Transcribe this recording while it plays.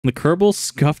The Kerbal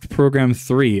Scuffed Program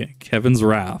 3, Kevin's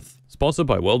Wrath. Sponsored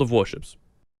by World of Warships.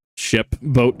 Ship,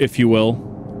 boat, if you will.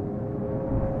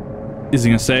 Is he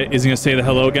gonna say the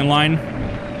hello again line?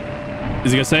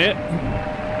 Is he gonna say it?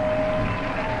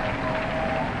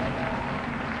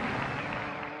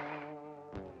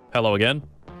 Hello again.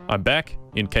 I'm back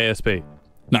in KSP.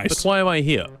 Nice. But why am I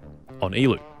here? On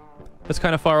Elu. That's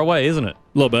kind of far away, isn't it? A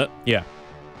little bit. Yeah,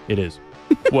 it is.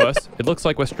 Worse, it looks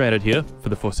like we're stranded here for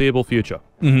the foreseeable future.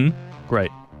 Mm-hmm.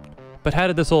 Great. But how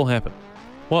did this all happen?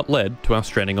 What led to our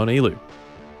stranding on Elu?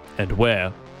 And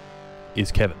where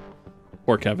is Kevin?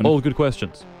 Or Kevin. All good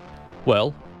questions.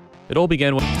 Well, it all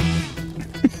began with...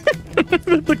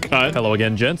 The cut. Hello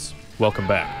again, gents. Welcome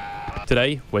back.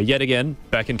 Today, we're yet again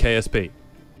back in KSP.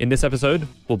 In this episode,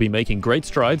 we'll be making great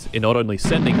strides in not only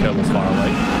sending Kerbals far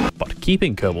away, but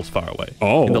keeping Kerbals far away.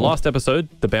 Oh. In the last episode,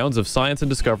 the bounds of science and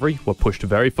discovery were pushed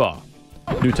very far.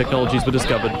 New technologies were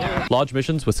discovered, large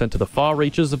missions were sent to the far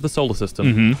reaches of the solar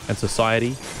system, and society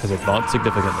has advanced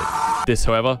significantly. This,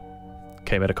 however,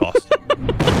 came at a cost.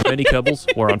 Many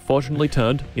Kerbals were unfortunately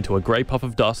turned into a grey puff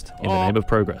of dust in the name of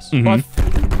progress.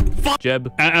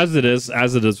 Jeb, As it is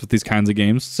with these kinds of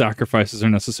games, sacrifices are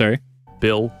necessary.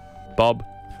 Bill, Bob,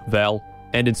 Val,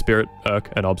 and in spirit, Urk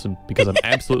and Obson, because I'm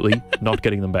absolutely not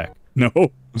getting them back. No.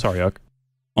 Sorry, Urk.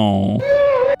 Oh.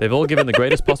 They've all given the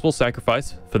greatest possible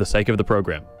sacrifice for the sake of the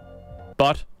program.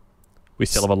 But we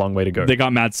still have a long way to go. They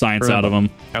got mad science out of them.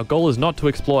 Our goal is not to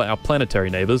explore our planetary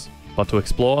neighbors, but to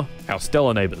explore our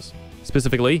stellar neighbors,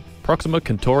 specifically Proxima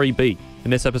Centauri B. In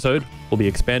this episode, we'll be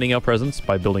expanding our presence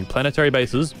by building planetary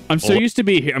bases. I'm so used to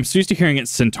hearing it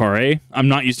Centauri. I'm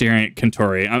not used to hearing it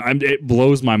Centauri. It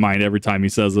blows my mind every time he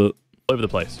says it. All over the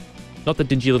place. Not the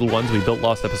dingy little ones we built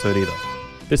last episode either.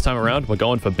 This time around, we're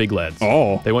going for big lads.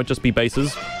 Oh. They won't just be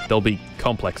bases, they'll be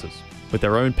complexes, with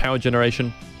their own power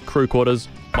generation, crew quarters,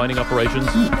 mining operations,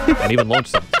 and even launch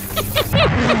sites.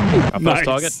 Our first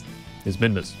target is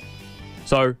Minmus.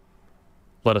 So,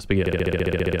 let us begin.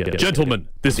 Gentlemen,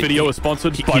 this video is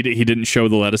sponsored by... He didn't show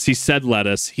the lettuce. He said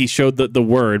lettuce. He showed the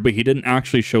word, but he didn't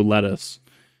actually show lettuce.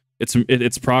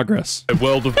 It's progress. A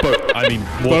world of boat. I mean,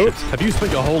 warships. Have you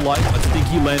spent your whole life a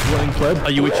stinky land-dwelling pleb?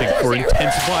 Are you itching for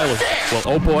intense violence? Well,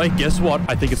 oh boy, guess what?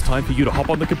 I think it's time for you to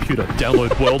hop on the computer,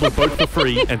 download World of Boat for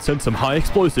free, and send some high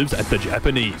explosives at the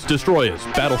Japanese. Destroyers,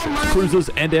 battleships, cruisers,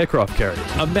 and aircraft carriers.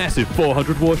 A massive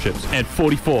 400 warships, and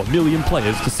 44 million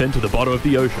players to send to the bottom of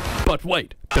the ocean. But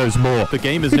wait, there's more. The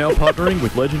game is now partnering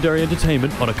with Legendary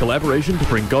Entertainment on a collaboration to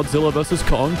bring Godzilla vs.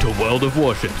 Kong to World of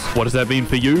Warships. What does that mean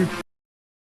for you?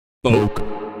 Moke.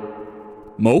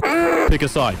 Moke? Pick a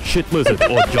side, shit lizard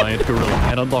or giant gorilla,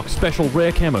 and unlock special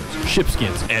rare camos, ship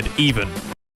skins, and even...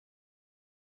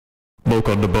 Moke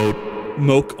on the boat.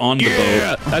 Moke on the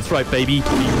boat. That's right, baby.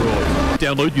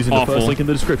 Download using the first link in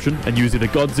the description and use either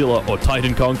Godzilla or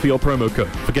Titan Kong for your promo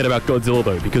code. Forget about Godzilla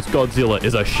though, because Godzilla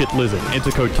is a shit lizard. Enter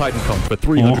code Titan Kong for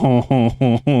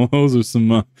 300... Those are some...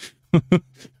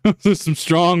 those are some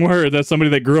strong words. That's somebody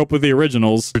that grew up with the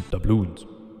originals. Doubloons.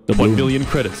 1 million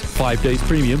credits, 5 days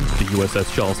premium, the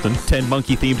USS Charleston, 10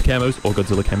 monkey-themed camos, or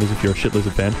Godzilla camos if you're a shit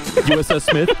lizard fan, USS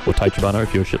Smith, or Taichibana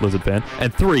if you're a shit lizard fan,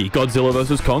 and 3 Godzilla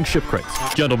vs. Kong ship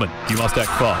crates. Gentlemen, you must act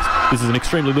fast. This is an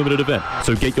extremely limited event,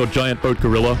 so get your giant boat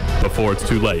gorilla before it's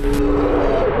too late.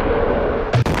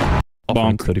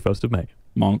 Bonk. 31st of May.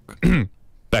 Monk.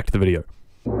 Back to the video.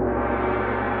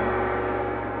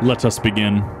 Let us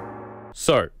begin.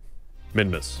 So,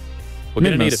 Minmus. We're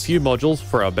going to need a few modules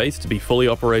for our base to be fully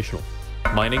operational.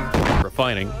 Mining,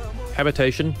 refining,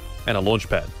 habitation, and a launch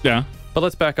pad. Yeah. But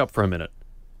let's back up for a minute.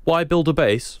 Why build a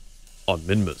base on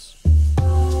Minmus?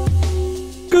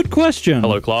 Good question.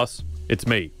 Hello class, it's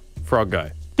me, Frog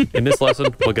Guy. In this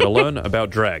lesson, we're going to learn about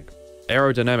drag.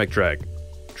 Aerodynamic drag.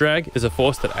 Drag is a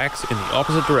force that acts in the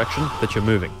opposite direction that you're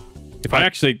moving. If I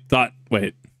actually thought,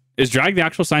 wait, is drag the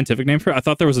actual scientific name for it? I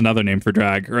thought there was another name for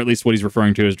drag, or at least what he's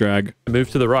referring to as drag. Move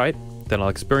to the right, then I'll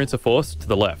experience a force to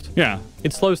the left. Yeah.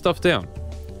 It slows stuff down.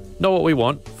 Know what we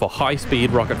want for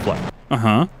high-speed rocket flight.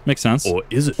 Uh-huh. Makes sense. Or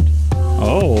is it?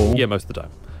 Oh. Yeah, most of the time.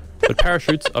 But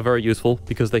parachutes are very useful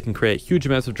because they can create huge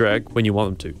amounts of drag when you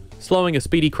want them to, slowing a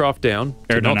speedy craft down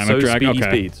to not so drag? speedy Okay.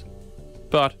 speeds.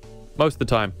 But most of the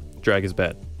time, drag is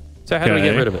bad. So how do we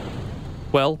get rid of it?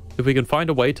 Well, if we can find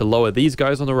a way to lower these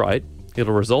guys on the right,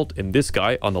 it'll result in this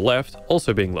guy on the left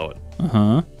also being lowered.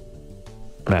 Uh-huh.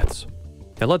 Maths.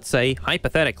 Now let's say,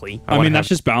 hypothetically... I mean, that's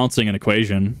just balancing an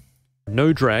equation.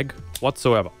 No drag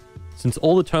whatsoever. Since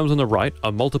all the terms on the right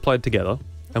are multiplied together,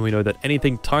 and we know that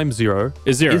anything times 0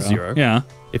 is zero. Yeah.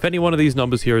 If any one of these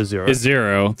numbers here is 0... Is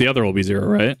 0. The other will be 0,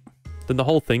 right? Then the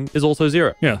whole thing is also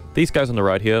 0. Yeah. These guys on the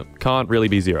right here can't really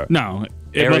be 0. No.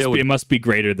 It must be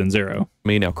greater than 0.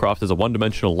 mean our craft is a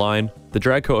one-dimensional line. The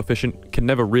drag coefficient can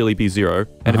never really be 0.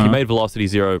 And if you made velocity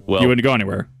 0, well... You wouldn't go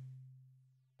anywhere.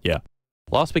 Yeah.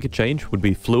 Last we could change would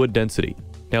be fluid density.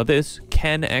 Now this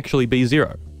can actually be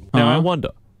 0. Now I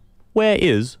wonder, where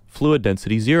is fluid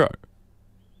density 0?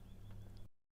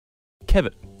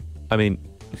 Kevin. I mean...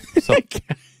 So,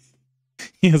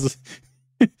 He has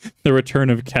the return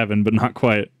of Kevin, but not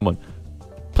quite. come on.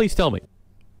 Please tell me.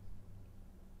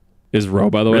 Is Ro,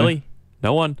 by the way? Really?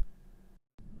 No one?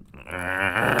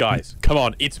 Guys, come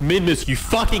on. It's Minmus, you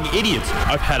fucking idiots.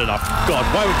 I've had enough. God,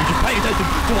 why would you just pay attention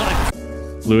to what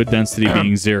I... Fluid density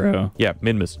being 0. Yeah,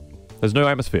 Minmus. There's no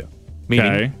atmosphere.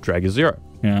 Meaning, drag is 0.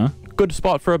 Yeah. Good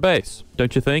spot for a base,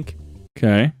 don't you think?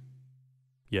 Okay.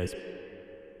 Yes.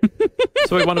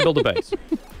 So we want to build a base.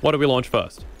 What do we launch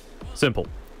first? Simple.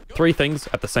 3 things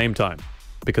at the same time.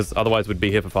 Because otherwise we'd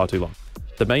be here for far too long.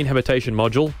 The main habitation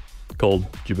module,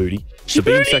 called Djibouti. The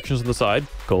beam sections on the side,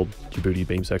 called Djibouti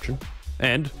beam section.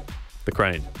 And the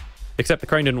crane. Except the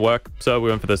crane didn't work, so we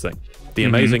went for this thing. The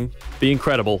amazing, the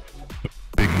incredible,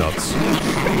 big nuts.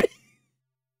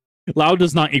 Loud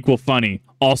does not equal funny.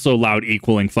 Also loud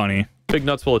equaling funny. Big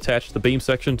nuts will attach the beam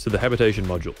section to the habitation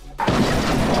module.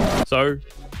 So,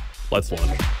 let's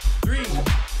launch. 3,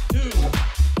 2,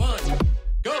 1,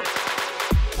 go!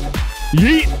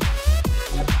 Yeet!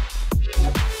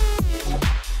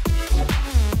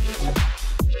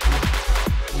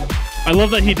 I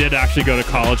love that he did actually go to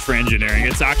college for engineering.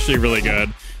 It's actually really good.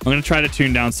 I'm going to try to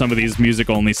tune down some of these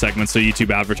music-only segments so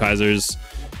YouTube advertisers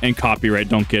and copyright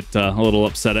don't get a little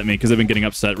upset at me, because I've been getting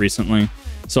upset recently.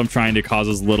 So I'm trying to cause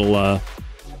as little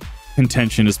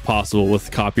contention as possible with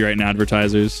copyright and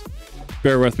advertisers.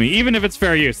 Bear with me. Even if it's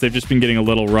fair use, they've just been getting a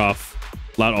little rough.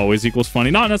 Loud always equals funny.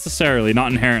 Not necessarily,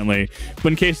 not inherently.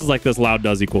 But in cases like this, loud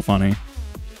does equal funny.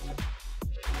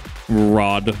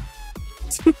 Rod.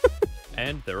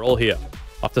 And they're all here.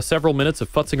 After several minutes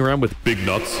of futzing around with big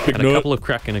nuts and a couple of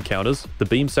Kraken encounters, the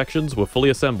beam sections were fully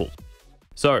assembled.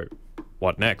 So,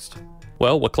 what next?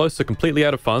 Well, we're close to completely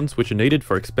out of funds which are needed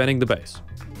for expanding the base.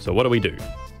 So what do?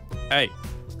 A.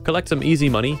 Collect some easy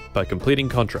money by completing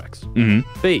contracts.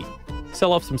 B.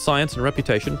 Sell off some science and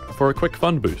reputation for a quick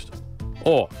fund boost.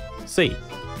 Or C.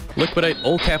 Liquidate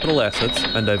all capital assets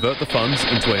and divert the funds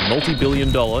into a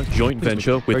multi-billion-dollar joint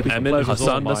venture with Amin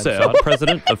Hassan Nasser,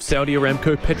 president of Saudi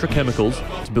Aramco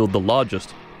Petrochemicals, to build the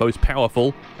largest, most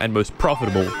powerful, and most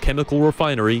profitable chemical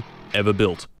refinery ever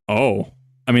built. Oh,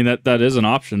 I mean, that is an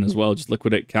option as well. Just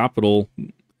liquidate capital,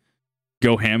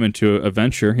 go ham into a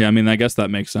venture. Yeah, I mean, I guess that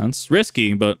makes sense.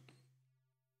 Risky, but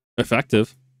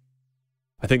effective.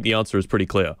 I think the answer is pretty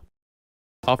clear.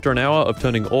 After an hour of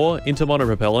turning ore into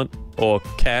monopropellant, or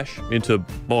cash into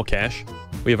more cash,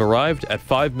 we have arrived at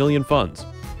 5 million funds.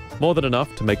 More than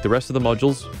enough to make the rest of the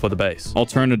modules for the base.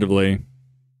 Alternatively,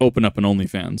 open up an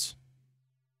OnlyFans.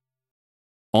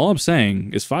 All I'm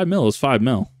saying is 5 mil is 5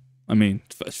 mil. I mean,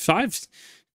 5...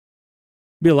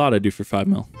 be a lot I do for 5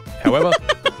 mil. However,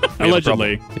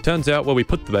 allegedly, it turns out where we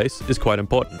put the base is quite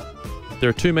important. There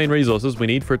are 2 main resources we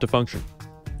need for it to function.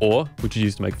 Ore, which is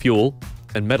used to make fuel,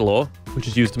 and metal ore, which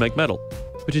is used to make metal,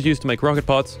 which is used to make rocket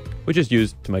parts, which is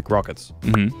used to make rockets.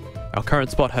 Our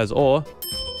current spot has ore,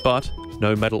 but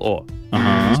no metal ore.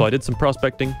 So I did some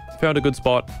prospecting, found a good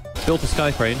spot, built a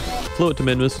sky crane, flew it to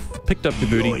Minmus, picked up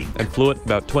Djibouti, and flew it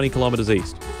about 20 kilometers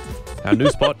east. Our new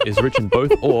spot is rich in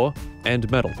both ore and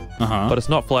metal, but it's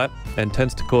not flat and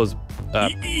tends to cause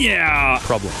problems. Yeah.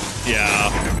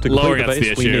 To complete the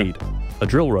base, we need a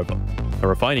drill rover, a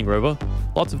refining rover,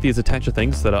 lots of these attacher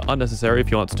things that are unnecessary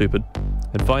if you aren't stupid,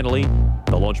 and finally,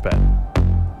 the launch pad.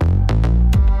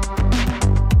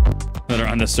 That are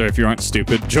unnecessary if you aren't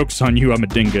stupid. Joke's on you, I'm a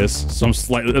dingus. So I'm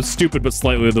slightly stupid, but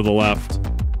slightly to the left.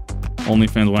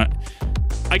 OnlyFans went.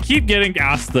 I keep getting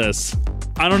asked this.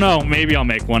 I don't know. Maybe I'll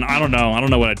make one. I don't know. I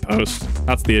don't know what I'd post.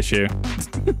 That's the issue.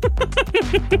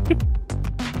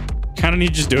 Kind of need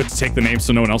to just do it to take the name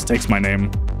so no one else takes my name.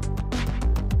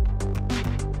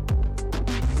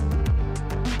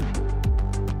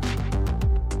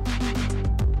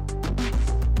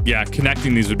 Yeah,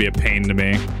 connecting these would be a pain to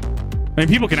me. I mean,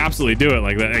 people can absolutely do it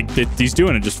like that. Like, he's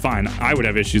doing it just fine. I would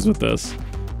have issues with this.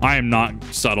 I am not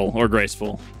subtle or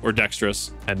graceful or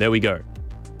dexterous. And there we go.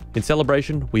 In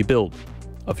celebration, we build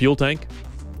a fuel tank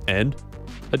and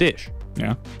a dish.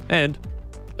 Yeah. And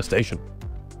a station.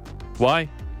 Why?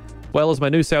 Well, as my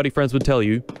new Saudi friends would tell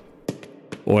you,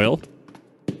 oil.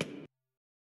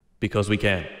 Because we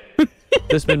can.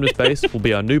 This Minmus base will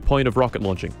be our new point of rocket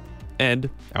launching. And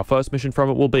our first mission from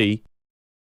it will be...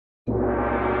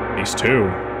 Phase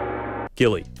 2.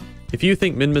 Gilly. If you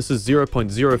think Minmus's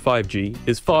 0.05 G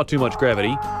is far too much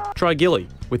gravity, try Gilly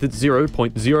with its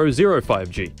 0.005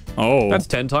 G. Oh. That's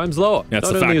 10 times lower. Yeah,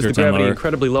 it's Not a only is the factor 10 gravity lower.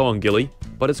 incredibly low on Gilly,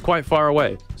 but it's quite far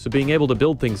away, so being able to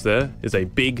build things there is a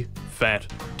big, fat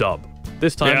dub.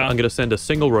 This time, Yeah. I'm going to send a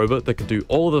single rover that can do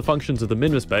all of the functions of the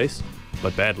Minmus base,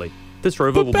 but badly. This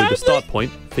rover will be the start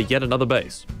point for yet another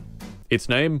base. Its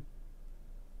name?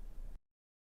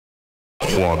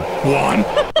 One.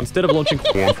 Instead of launching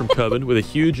from Kerbal with a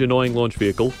huge, annoying launch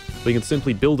vehicle, we can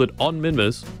simply build it on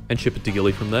Minmus and ship it to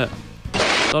Gilly from there.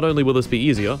 Not only will this be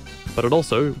easier, but it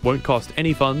also won't cost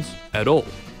any funds at all.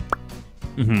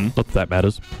 Not that that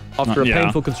matters. After a Yeah.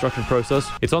 painful construction process,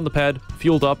 it's on the pad,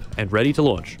 fueled up, and ready to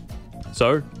launch.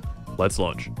 So, let's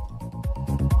launch.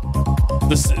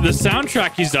 The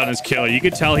soundtrack he's done is killer. You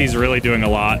could tell he's really doing a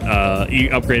lot. He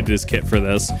upgraded his kit for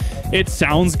this. It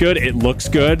sounds good. It looks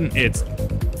good.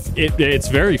 It's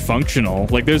very functional.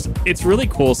 Like it's really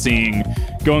cool seeing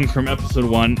going from episode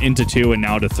 1 into 2 and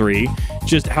now to 3,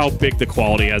 just how big the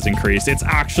quality has increased. It's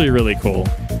actually really cool.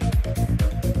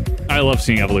 I love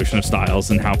seeing evolution of styles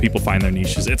and how people find their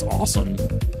niches. It's awesome.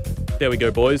 There we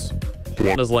go, boys.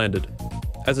 One has landed.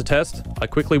 As a test, I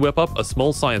quickly whip up a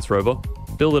small science rover,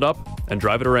 build it up, and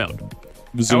drive it around.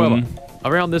 Zoom. However,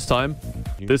 around this time,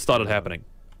 this started happening.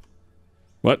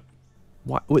 What?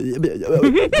 What?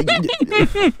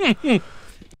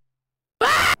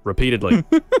 Repeatedly.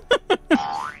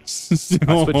 I switched to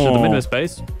the Minmus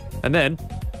base, and then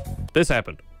this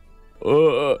happened.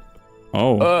 Oh.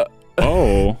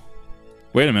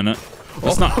 Wait a minute.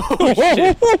 That's not.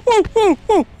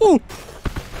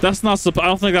 That's not. I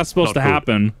don't think that's supposed to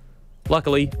happen.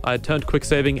 Luckily, I had turned quick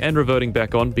saving and reverting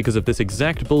back on because of this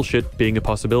exact bullshit being a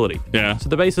possibility. Yeah. So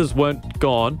the bases weren't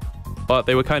gone, but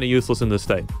they were kind of useless in this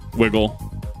state. Wiggle.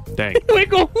 Dang.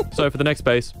 Wiggle. So for the next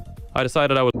base, I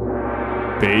decided I would...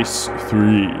 Base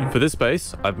 3. For this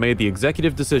base, I've made the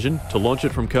executive decision to launch it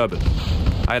from Kerbal.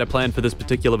 I had a plan for this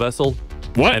particular vessel,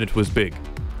 What? and it was big.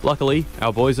 Luckily,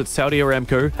 our boys at Saudi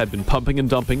Aramco had been pumping and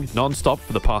dumping non-stop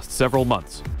for the past several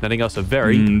months, netting us a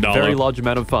very large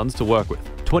amount of funds to work with.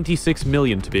 26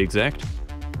 million to be exact.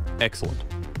 Excellent.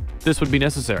 This would be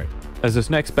necessary, as this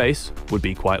next base would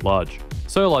be quite large.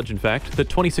 So large, in fact, that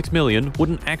 26 million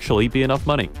wouldn't actually be enough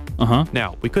money.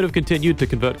 Now, we could have continued to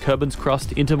convert Kerbin's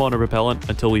crust into monopropellant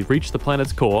until we reached the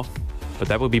planet's core, but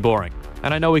that would be boring.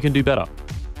 And I know we can do better.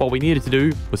 What we needed to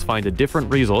do was find a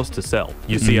different resource to sell.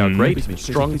 You see, our great,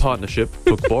 strong partnership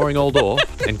took boring old ore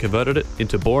and converted it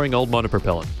into boring old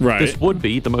monopropellant. Right. This would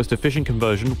be the most efficient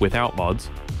conversion without mods,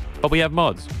 but we have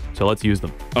mods, so let's use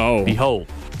them. Oh. Behold,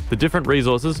 the different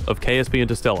resources of KSP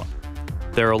Interstellar.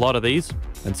 There are a lot of these,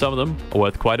 and some of them are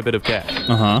worth quite a bit of cash.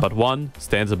 But one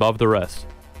stands above the rest.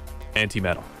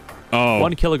 Antimatter. Oh.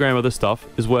 1 kilogram of this stuff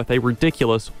is worth a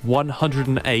ridiculous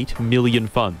 108 million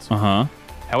funds.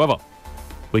 However,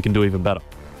 we can do even better.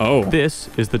 Oh. This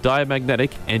is the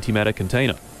diamagnetic antimatter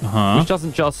container, which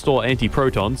doesn't just store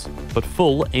antiprotons, but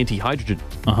full antihydrogen,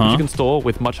 which you can store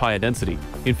with much higher density.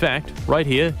 In fact, right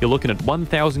here, you're looking at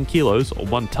 1,000 kilos, or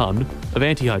 1 ton, of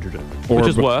antihydrogen, which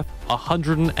is worth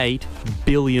 108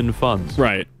 billion funds.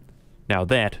 Right. Now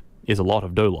that is a lot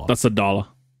of dollar. That's $1.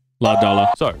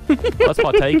 $1. So, let's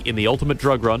partake in the ultimate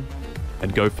drug run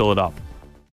and go fill it up.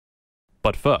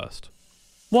 But first,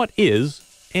 what is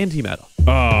antimatter?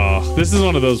 Oh, this is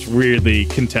one of those weirdly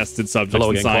contested subjects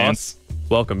Hello in again, science. class.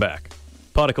 Welcome back.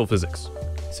 Particle physics.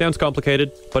 Sounds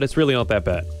complicated, but it's really not that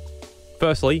bad.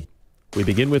 Firstly, we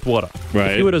begin with water.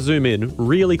 Right. If you were to zoom in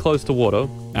really close to water,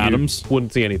 Atoms? you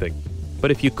wouldn't see anything.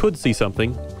 But if you could see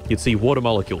something, you'd see water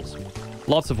molecules.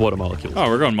 Lots of water molecules. Oh,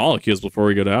 we're going molecules before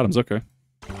we go to atoms. Okay.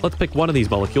 Let's pick one of these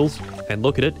molecules and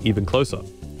look at it even closer.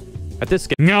 At this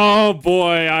scale, Oh,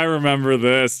 boy. I remember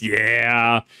this.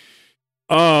 Yeah.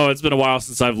 Oh, it's been a while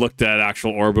since I've looked at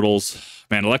actual orbitals.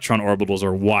 Man, electron orbitals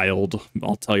are wild.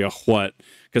 I'll tell you what.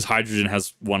 Because hydrogen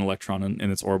has 1 electron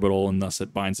in its orbital, and thus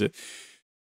it binds it.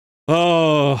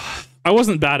 Oh, I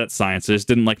wasn't bad at science. I just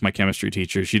didn't like my chemistry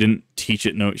teacher. She didn't teach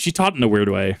it. No, she taught in a weird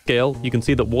way. you can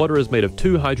see that water is made of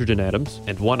 2 hydrogen atoms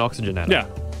and 1 oxygen atom. Yeah.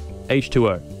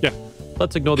 H2O. Yeah.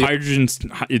 Let's ignore the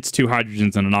It's 2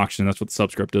 hydrogens and an oxygen. That's what the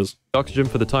subscript is. oxygen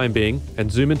for the time being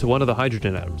and zoom into one of the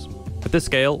hydrogen atoms. At this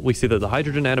scale, we see that the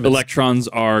hydrogen atom Electrons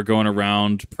are going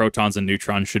around. Protons and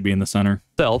neutrons should be in the center.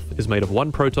 itself is made of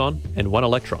 1 proton and 1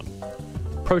 electron.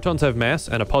 Protons have mass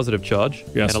and a positive charge,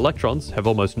 Yes. and electrons have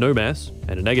almost no mass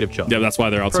and a negative charge. Yeah, that's why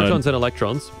they're outside. Protons and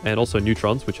electrons, and also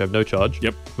neutrons, which have no charge,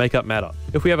 Yep. make up matter.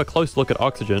 If we have a close look at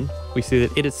oxygen, we see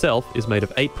that it itself is made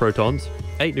of 8 protons,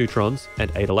 8 neutrons, and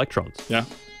 8 electrons. Yeah.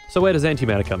 So where does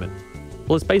antimatter come in?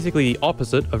 Well, it's basically the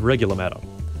opposite of regular matter.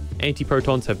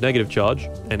 Antiprotons have negative charge,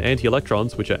 and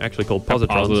anti-electrons, which are actually called positrons,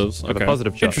 Positives. have Okay. a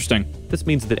positive charge. Interesting. This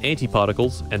means that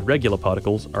antiparticles and regular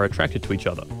particles are attracted to each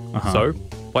other. So,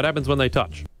 what happens when they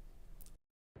touch?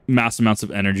 Mass amounts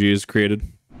of energy is created.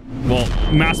 Well,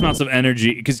 mass amounts of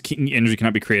energy, because energy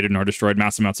cannot be created nor destroyed,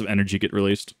 mass amounts of energy get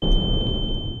released.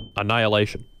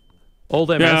 Annihilation. All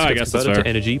their Yeah, mass I gets guess that's converted to fair.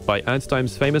 energy by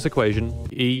Einstein's famous equation,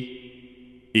 E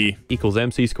E. =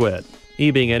 mc squared.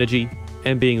 E being energy,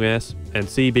 m being mass, and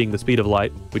c being the speed of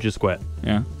light, which is squared.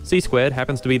 Yeah. C squared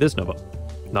happens to be this number,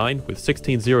 9 with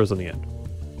 16 zeros on the end.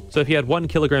 So if you had 1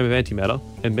 kilogram of antimatter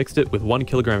and mixed it with 1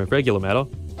 kilogram of regular matter,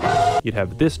 you'd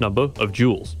have this number of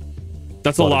joules.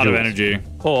 That's a lot of joules. energy.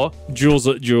 Or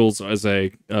Joules is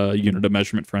a unit of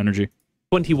measurement for energy.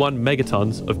 21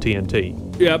 megatons of TNT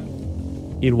Yep.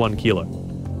 in 1 kilo.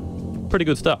 Pretty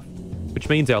good stuff. Which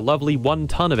means our lovely 1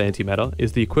 ton of antimatter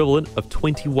is the equivalent of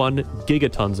 21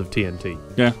 gigatons of TNT.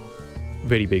 Yeah.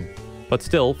 Very big. But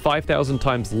still 5,000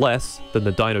 times less than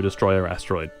the Dino Destroyer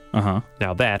asteroid.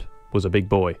 Now that was a big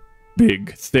boy.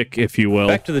 Big, thick, if you will.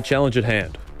 Back to the challenge at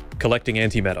hand. Collecting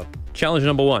antimatter. Challenge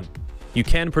number 1. You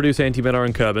can produce antimatter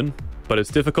in Kerbin, but it's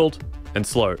difficult and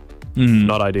slow.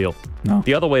 Not ideal. No.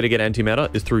 The other way to get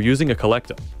antimatter is through using a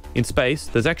collector. In space,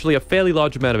 there's actually a fairly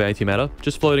large amount of antimatter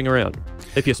just floating around.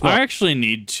 If you're smart, I actually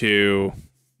need to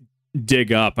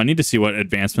dig up. I need to see what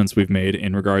advancements we've made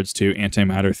in regards to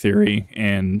antimatter theory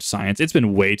and science. It's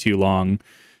been way too long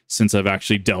since I've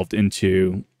actually delved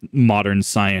into modern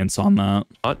science on that.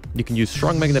 you can use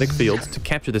strong magnetic fields to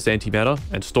capture this antimatter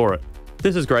and store it.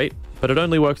 This is great, but it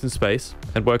only works in space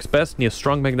and works best near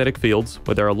strong magnetic fields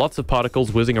where there are lots of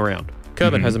particles whizzing around.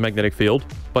 Kerbin has a magnetic field,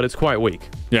 but it's quite weak.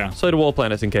 Yeah. So do all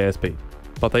planets in KSP.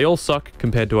 But they all suck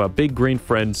compared to our big green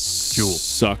friend, Joule.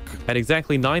 Suck. At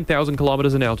exactly 9,000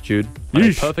 kilometers in altitude, on a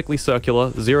Yeesh. perfectly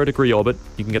circular, 0-degree orbit,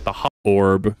 you can get the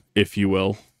Orb, if you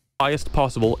will. highest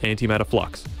possible antimatter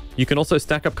flux. You can also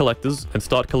stack up collectors and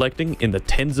start collecting in the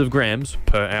tens of grams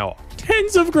per hour.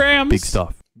 Tens of grams. Big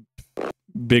stuff.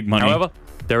 Big money. However,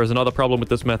 there is another problem with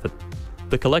this method.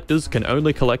 The collectors can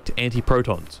only collect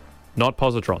antiprotons, not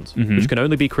positrons, which can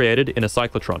only be created in a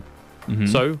cyclotron.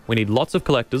 So, we need lots of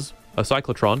collectors, a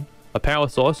cyclotron, a power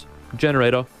source,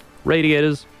 generator,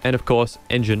 radiators, and of course,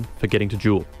 engine for getting to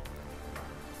Joule.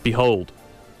 Behold,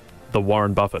 the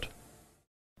Warren Buffett.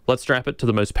 Let's strap it to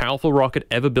the most powerful rocket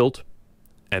ever built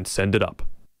and send it up.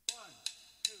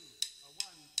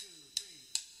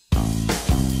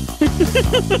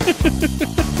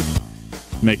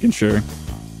 Making sure.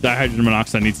 Dihydrogen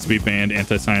monoxide needs to be banned.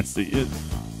 Anti-science.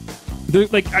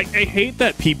 Like, I hate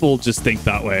that people just think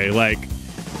that way. Like,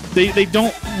 they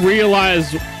don't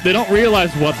realize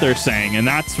what they're saying, and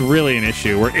that's really an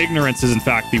issue. Where ignorance is in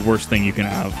fact the worst thing you can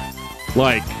have.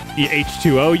 Like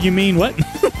H2O, you mean what?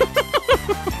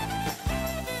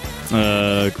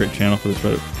 Great channel for this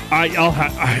Reddit.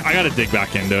 I gotta dig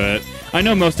back into it. I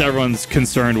know most everyone's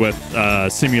concerned with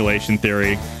simulation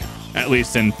theory, at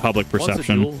least in public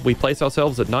perception. Once at Joule, we place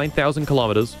ourselves at 9,000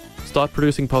 kilometers, start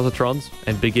producing positrons,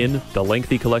 and begin the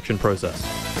lengthy collection process.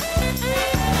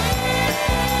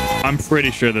 I'm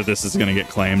pretty sure that this is gonna get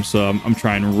claimed, so I'm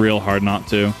trying real hard not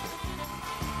to.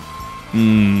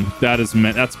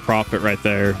 That's profit right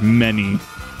there. Many.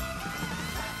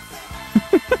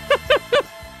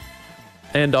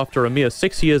 And after a mere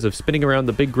 6 years of spinning around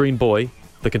the big green boy,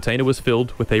 the container was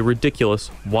filled with a ridiculous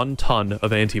 1 ton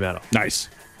of antimatter. Nice.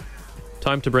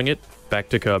 Time to bring it back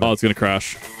to Kerbin. Oh, it's gonna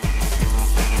crash.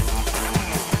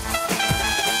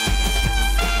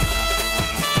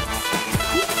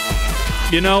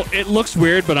 You know, it looks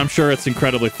weird, but I'm sure it's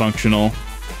incredibly functional.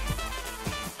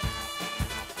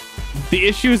 The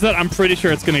issue is that I'm pretty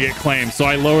sure it's gonna get claimed, so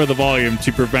I lower the volume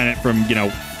to prevent it from,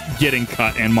 getting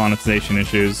cut and monetization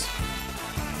issues.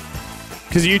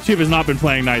 Because YouTube has not been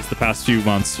playing nice the past few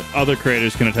months. Other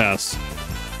creators can attest.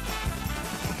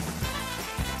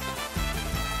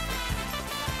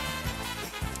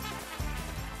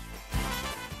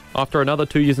 After another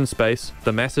 2 years in space,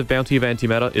 the massive bounty of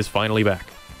antimatter is finally back.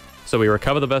 So we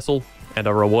recover the vessel and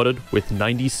are rewarded with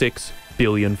 96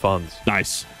 billion funds.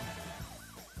 Nice.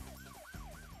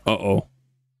 Uh-oh.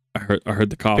 I heard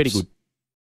the cops. Pretty good.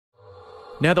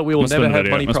 Now that we will Must've never been have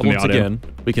video. money Must've been problems audio. again,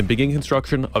 we can begin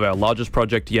construction of our largest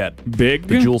project yet, Big?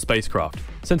 the Joule spacecraft.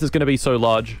 Since it's going to be so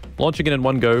large, launching it in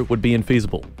one go would be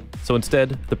infeasible. So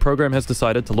instead, the program has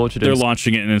decided to launch it They're in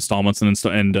launching it in installments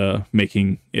and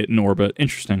making it in orbit.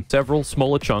 Interesting. several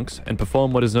smaller chunks and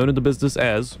perform what is known in the business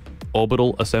as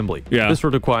orbital assembly. Yeah. This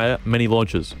would require many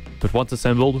launches, but once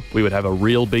assembled, we would have a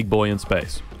real big boy in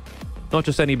space. Not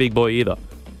just any big boy either.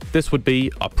 This would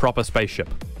be a proper spaceship.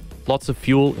 Lots of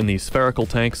fuel in these spherical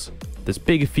tanks, This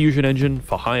big fusion engine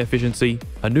for high efficiency,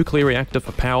 a nuclear reactor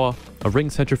for power, a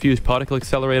ring centrifuge particle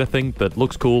accelerator thing that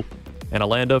looks cool, and a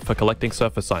lander for collecting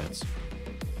surface science.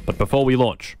 But before we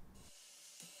launch,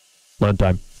 learn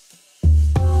time.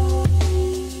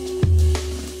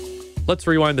 Let's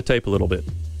rewind the tape a little bit.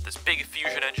 This big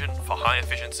fusion engine for high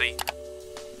efficiency.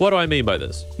 What do I mean by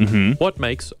this? What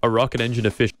makes a rocket engine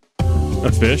efficient?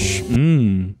 A fish?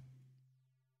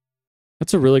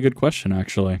 That's a really good question,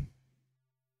 actually.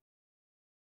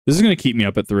 This is going to keep me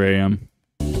up at 3 a.m.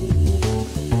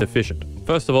 Efficient.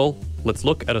 First of all, let's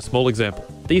look at a small example.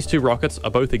 These two rockets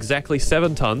are both exactly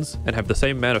 7 tons and have the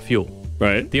same amount of fuel.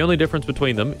 Right. The only difference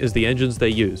between them is the engines they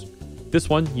use. This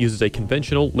one uses a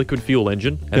conventional liquid fuel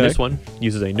engine, and this one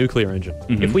uses a nuclear engine.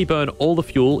 If we burn all the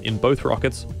fuel in both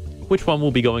rockets, which one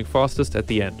will be going fastest at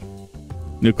the end?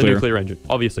 Nuclear. The nuclear engine.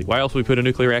 Obviously. Why else would we put a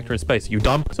nuclear reactor in space? You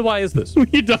dumb? So why is this?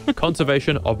 You dumb?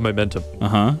 Conservation of momentum.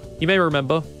 You may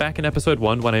remember back in episode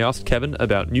 1 when I asked Kevin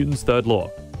about Newton's third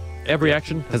law. Every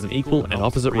action has an equal and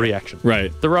opposite reaction.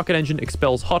 Right. The rocket engine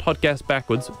expels hot gas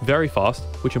backwards very fast,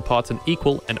 which imparts an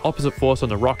equal and opposite force on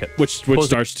the rocket. Which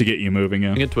starts to get you moving,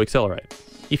 yeah. It to accelerate.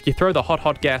 If you throw the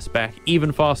hot gas back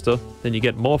even faster, then you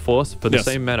get more force for the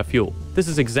same amount of fuel. This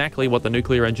is exactly what the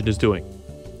nuclear engine is doing.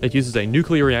 It uses a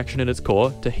nuclear reaction in its core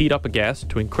to heat up a gas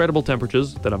to incredible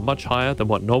temperatures that are much higher than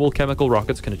what normal chemical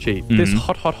rockets can achieve. This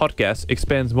hot gas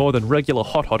expands more than regular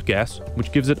hot gas,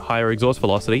 which gives it higher exhaust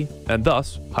velocity, and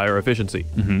thus higher efficiency.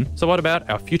 So what about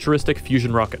our futuristic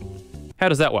fusion rocket? How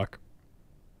does that work?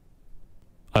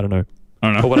 I don't know.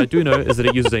 But what I do know is that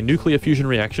it uses a nuclear fusion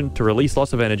reaction to release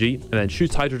lots of energy and then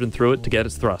shoots hydrogen through it to get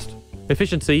its thrust.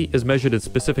 Efficiency is measured in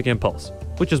specific impulse,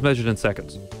 which is measured in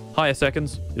seconds. Higher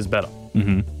seconds is better.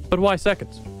 But why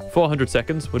seconds? 400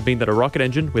 seconds would mean that a rocket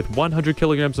engine with 100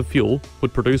 kilograms of fuel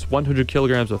would produce 100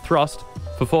 kilograms of thrust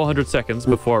for 400 seconds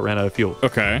before it ran out of fuel.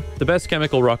 Okay. The best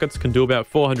chemical rockets can do about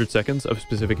 400 seconds of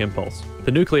specific impulse.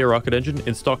 The nuclear rocket engine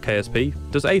in stock KSP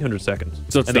does 800 seconds.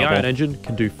 So it's and double. the ion engine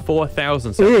can do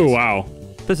 4,000 seconds. Ooh, wow.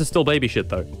 This is still baby shit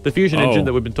though. The fusion engine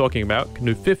that we've been talking about can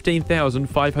do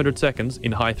 15,500 seconds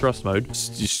in high thrust mode.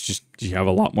 Just you have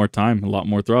a lot more time, a lot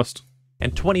more thrust.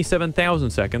 And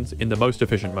 27,000 seconds in the most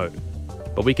efficient mode.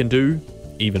 But we can do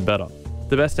even better.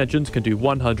 The best engines can do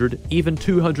 100, even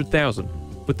 200,000,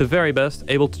 with the very best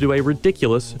able to do a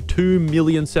ridiculous 2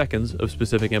 million seconds of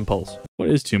specific impulse. What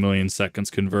is 2 million seconds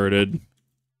converted?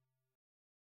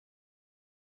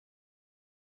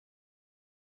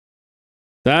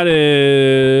 That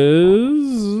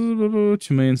is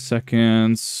 2 million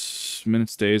seconds,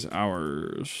 minutes, days,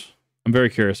 hours. I'm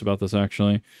very curious about this,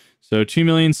 actually. So 2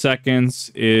 million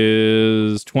seconds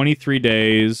is 23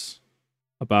 days,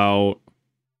 about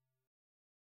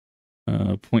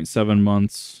 0.7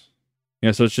 months.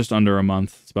 Yeah, so it's just under a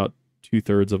month. It's about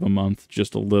 2/3 of a month,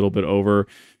 just a little bit over.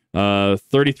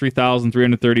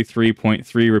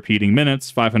 33,333.3 repeating minutes,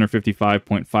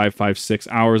 555.556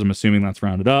 hours. I'm assuming that's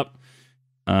rounded up.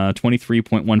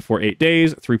 23.148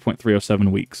 days,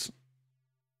 3.307 weeks.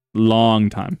 Long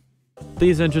time.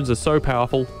 These engines are so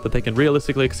powerful that they can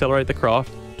realistically accelerate the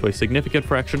craft to a significant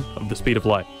fraction of the speed of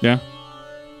light. Yeah.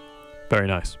 Very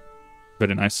nice.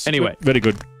 Very nice. Anyway. Very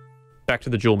good. Back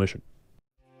to the Joule mission.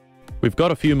 We've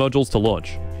got a few modules to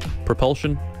launch.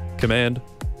 Propulsion, command,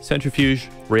 centrifuge,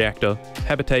 reactor,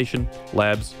 habitation,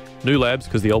 labs, new labs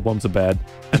because the old ones are bad,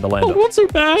 and the lander. Old ones are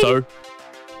bad. So,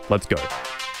 let's go.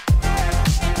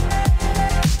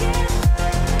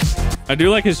 I do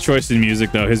like his choice in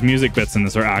music, though. His music bits in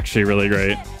this are actually really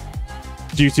great.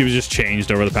 YouTube has just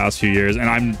changed over the past few years, and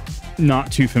I'm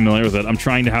not too familiar with it. I'm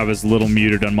trying to have as little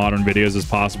muted on modern videos as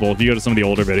possible. If you go to some of the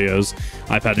older videos,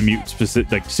 I've had to mute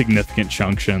specific, like significant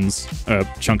chunks of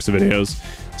videos.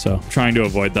 So I'm trying to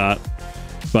avoid that.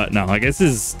 But no, I guess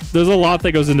there's a lot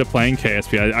that goes into playing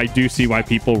KSP. I do see why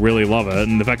people really love it,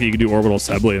 and the fact that you can do orbital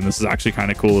assembly, and this is actually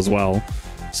kind of cool as well.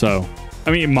 So,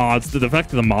 I mean, mods, the fact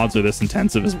that the mods are this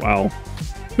intensive as well.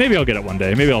 Maybe I'll get it one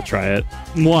day. Maybe I'll try it.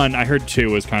 1, I heard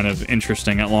 2 was kind of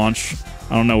interesting at launch.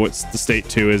 I don't know what the state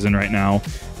 2 is in right now,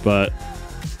 but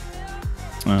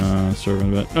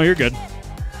serving a bit. Oh, you're good.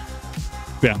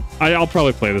 Yeah, I'll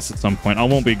probably play this at some point. I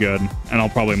won't be good, and I'll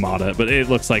probably mod it, but it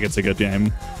looks like it's a good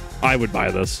game. I would buy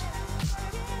this.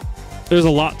 There's a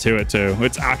lot to it, too.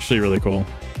 It's actually really cool.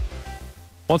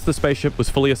 Once the spaceship was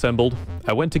fully assembled,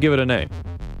 I went to give it a name.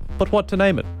 But what to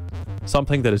name it?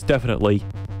 Something that is definitely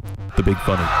the Big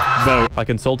Funny. Vote. I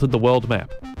consulted the world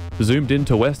map, zoomed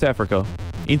into West Africa,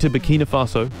 into Burkina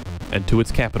Faso, and to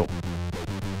its capital,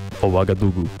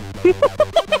 Ouagadougou.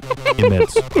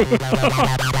 Immense.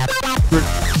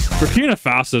 Burkina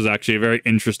Faso is actually a very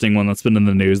interesting one that's been in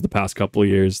the news the past couple of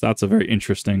years. That's a very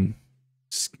interesting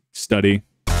study.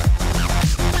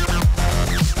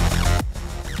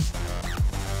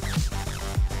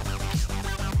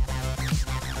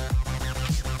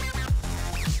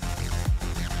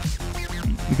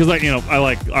 Because like, you know,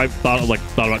 I thought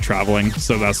about traveling,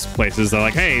 so that's places that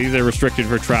like, hey, they're restricted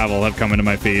for travel have come into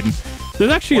my feed.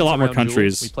 There's actually a lot more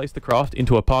countries. We placed the craft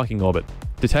into a parking orbit,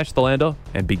 detached the lander,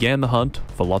 and began the hunt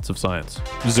for lots of science.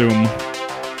 Zoom.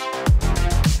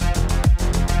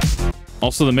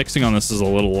 Also, the mixing on this is a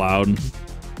little loud,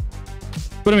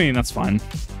 but I mean that's fine.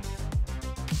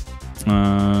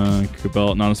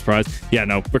 Kerbal, not a surprise. Yeah,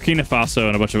 no, Burkina Faso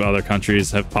and a bunch of other countries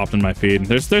have popped in my feed.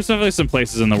 There's definitely some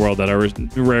places in the world that are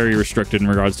very restricted in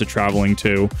regards to traveling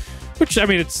to, which, I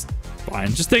mean, it's fine.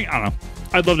 Just think, I don't know.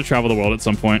 I'd love to travel the world at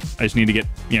some point. I just need to get,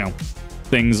 you know,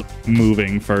 things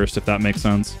moving first, if that makes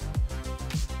sense.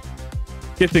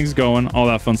 Get things going, all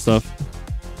that fun stuff.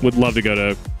 Would love to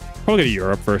probably go to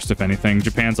Europe first, if anything.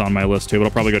 Japan's on my list too, but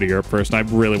I'll probably go to Europe first. I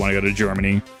really want to go to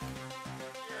Germany.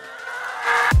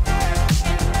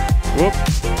 Whoop.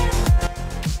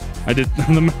 I did.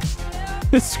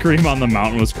 The scream on the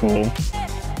mountain was cool.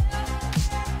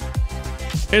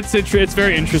 It's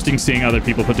very interesting seeing other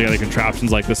people put together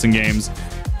contraptions like this in games.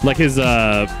 Like his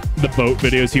the boat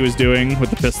videos he was doing with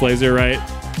the fist laser, right?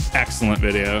 Excellent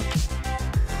video.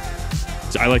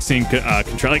 I like seeing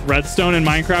like redstone in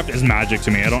Minecraft is magic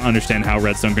to me. I don't understand how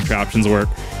redstone contraptions work.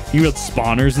 You have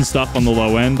spawners and stuff on the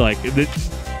low end, like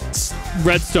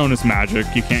redstone is magic.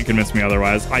 You can't convince me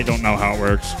otherwise. I don't know how it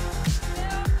works.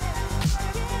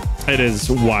 It is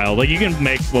wild. Like you can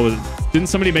make, didn't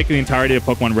somebody make the entirety of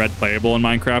Pokemon Red playable in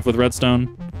Minecraft with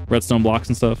redstone blocks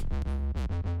and stuff?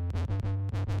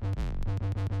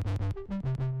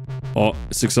 Oh,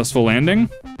 successful landing.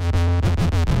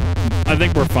 I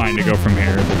think we're fine to go from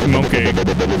here. Okay.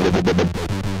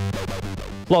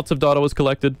 Lots of data was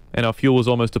collected, and our fuel was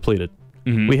almost depleted.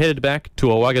 We headed back to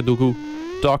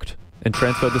Ouagadougou, docked, and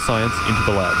transferred the science into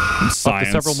the lab.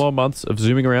 After several more months of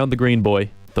zooming around the green boy,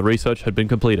 the research had been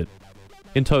completed.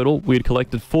 In total, we had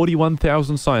collected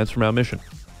 41,000 science from our mission,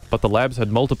 but the labs had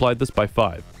multiplied this by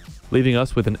 5, leaving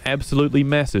us with an absolutely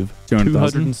massive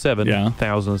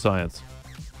 207,000 science.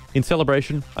 In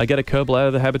celebration, I get a Kerbal out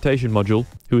of the habitation module,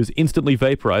 who is instantly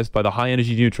vaporized by the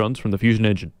high-energy neutrons from the fusion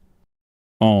engine.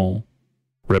 Oh.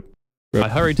 Rip. I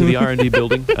hurried to the R&D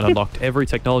building and unlocked every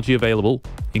technology available,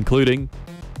 including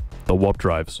the warp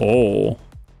drives. Oh.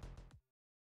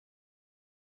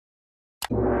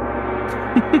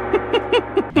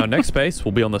 Our next base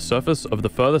will be on the surface of the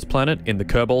furthest planet in the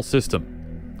Kerbal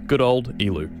system. Good old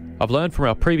Elu. I've learned from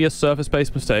our previous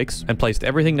surface-based mistakes and placed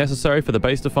everything necessary for the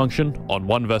base to function on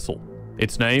one vessel.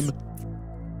 Its name...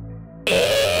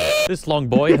 This long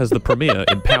boy has the premier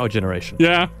in power generation.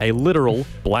 Yeah. A literal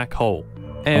black hole.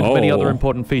 And many other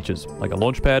important features, like a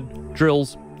launch pad,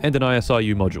 drills, and an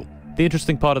ISRU module. The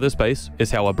interesting part of this base is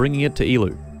how we're bringing it to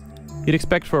Elu. You'd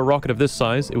expect for a rocket of this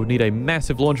size, it would need a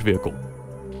massive launch vehicle.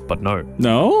 But no.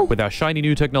 No? With our shiny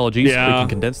new technologies, we can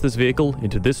condense this vehicle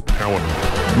into this power.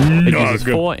 It uses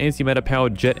 4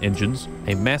 antimatter-powered jet engines,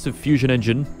 a massive fusion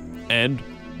engine, and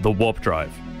the warp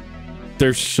drive.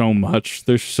 There's so much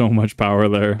power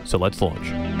there. So let's launch.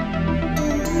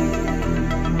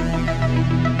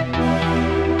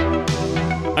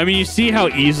 I mean, you see how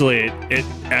easily it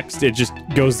just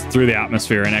goes through the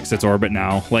atmosphere and exits orbit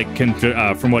now, like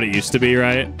from what it used to be,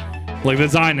 right? Like the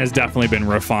design has definitely been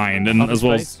refined, and as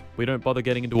well as we don't bother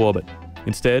getting into orbit.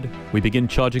 Instead, we begin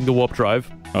charging the warp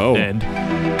drive. And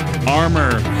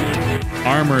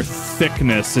armor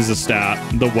thickness is a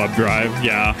stat. The warp drive,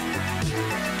 yeah.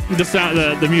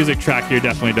 The music track here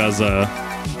definitely does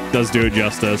do it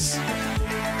justice.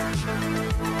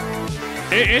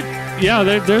 Yeah,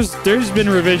 there's been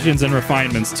revisions and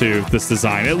refinements to this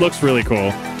design. It looks really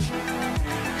cool.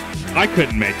 I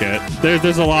couldn't make it.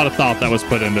 There's a lot of thought that was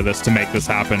put into this to make this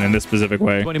happen in this specific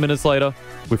way. 20 minutes later,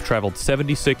 we've traveled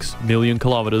 76 million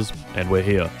kilometers, and we're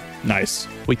here. Nice.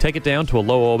 We take it down to a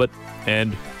low orbit,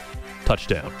 and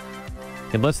touchdown.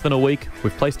 In less than a week,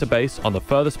 we've placed a base on the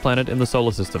furthest planet in the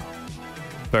solar system.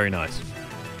 Very nice.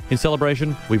 In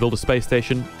celebration, we build a space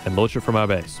station and launch it from our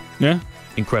base. Yeah.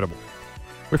 Incredible.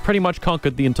 We've pretty much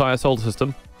conquered the entire solar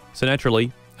system, so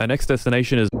naturally, our next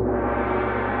destination is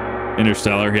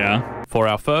Interstellar, yeah. For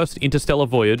our first interstellar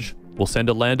voyage, we'll send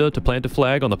a lander to plant a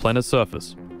flag on the planet's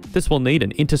surface. This will need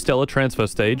an interstellar transfer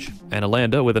stage and a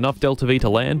lander with enough delta V to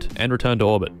land and return to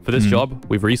orbit. For this job,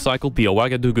 we've recycled the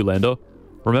Ouagadougou lander,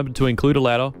 remembered to include a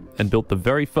ladder, and built the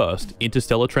very first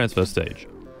interstellar transfer stage.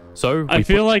 So I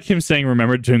feel like him saying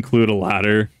remembered to include a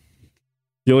ladder.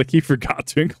 I feel like he forgot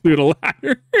to include a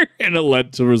ladder and it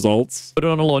led to results. Put it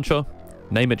on a launcher,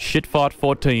 name it Shitfart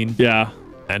 14. Yeah.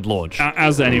 And launch.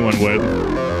 As anyone would.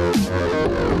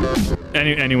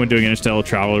 Anyone doing Interstellar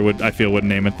Traveler would, I feel, would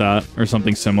name it that or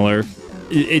something similar.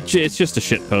 It's just a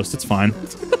shit post. It's fine.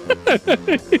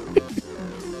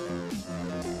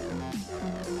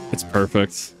 It's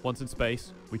perfect. Once in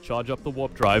space, we charge up the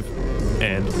warp drive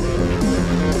and...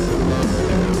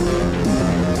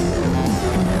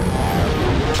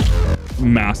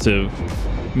 Massive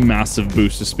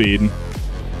boost of speed.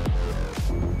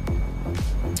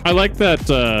 I like that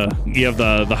you have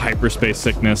the hyperspace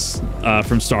sickness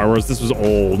from Star Wars. This was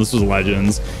old. This was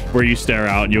Legends, where you stare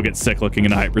out and you'll get sick looking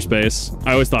into hyperspace.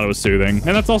 I always thought it was soothing.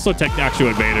 And that's also actually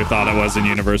what Vader thought it was in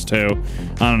Universe 2.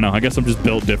 I don't know. I guess I'm just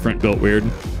built different, built weird.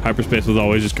 Hyperspace was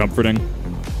always just comforting.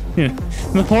 Yeah.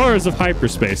 The horrors of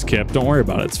hyperspace, Kip. Don't worry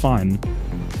about it. It's fine.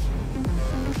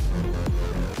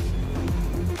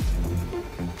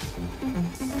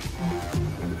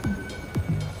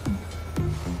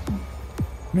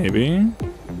 Maybe.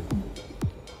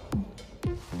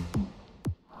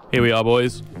 Here we are,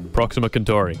 boys. Proxima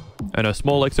Centauri. And her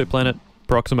small exoplanet,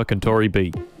 Proxima Centauri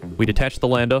b. We detach the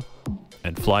lander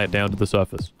and fly it down to the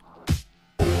surface.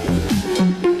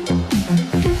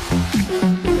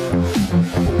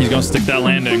 He's gonna stick that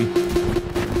landing.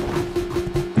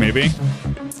 Maybe.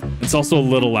 It's also a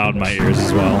little loud in my ears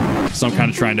as well, so I'm kind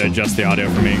of trying to adjust the audio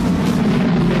for me.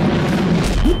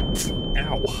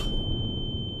 Ow.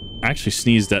 I actually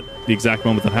sneezed at the exact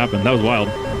moment that happened. That was wild.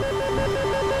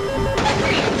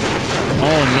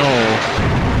 Oh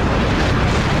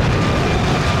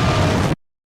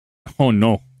no. Oh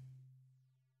no.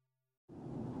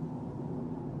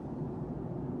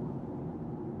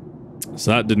 So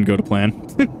that didn't go to plan.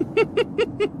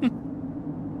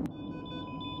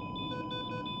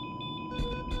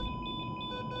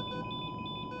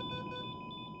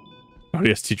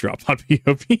 ODST drop on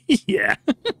POP. Yeah.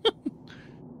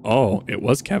 Oh, it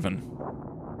was Kevin.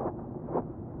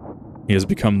 He has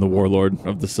become the warlord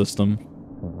of the system.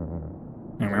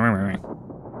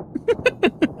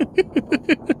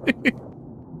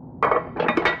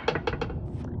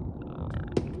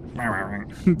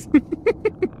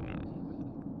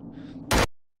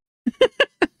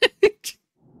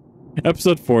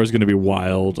 Episode 4 is going to be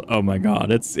wild. Oh my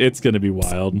god, it's going to be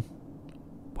wild.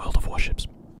 World of Warships.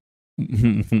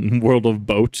 World of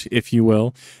Boat, if you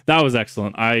will. That was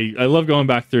excellent. I love going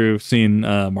back through seeing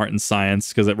Martin's science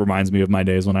because it reminds me of my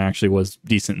days when I actually was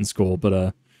decent in school,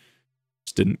 but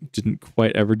just didn't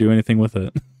quite ever do anything with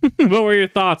it. What were your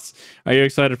thoughts? Are you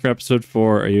excited for episode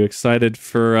 4? Are you excited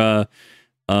for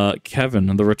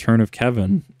Kevin, the return of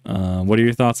Kevin? What are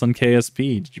your thoughts on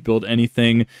KSP? Did you build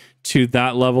anything to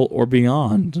that level or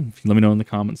beyond? Let me know in the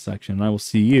comments section. I will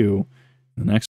see you in the next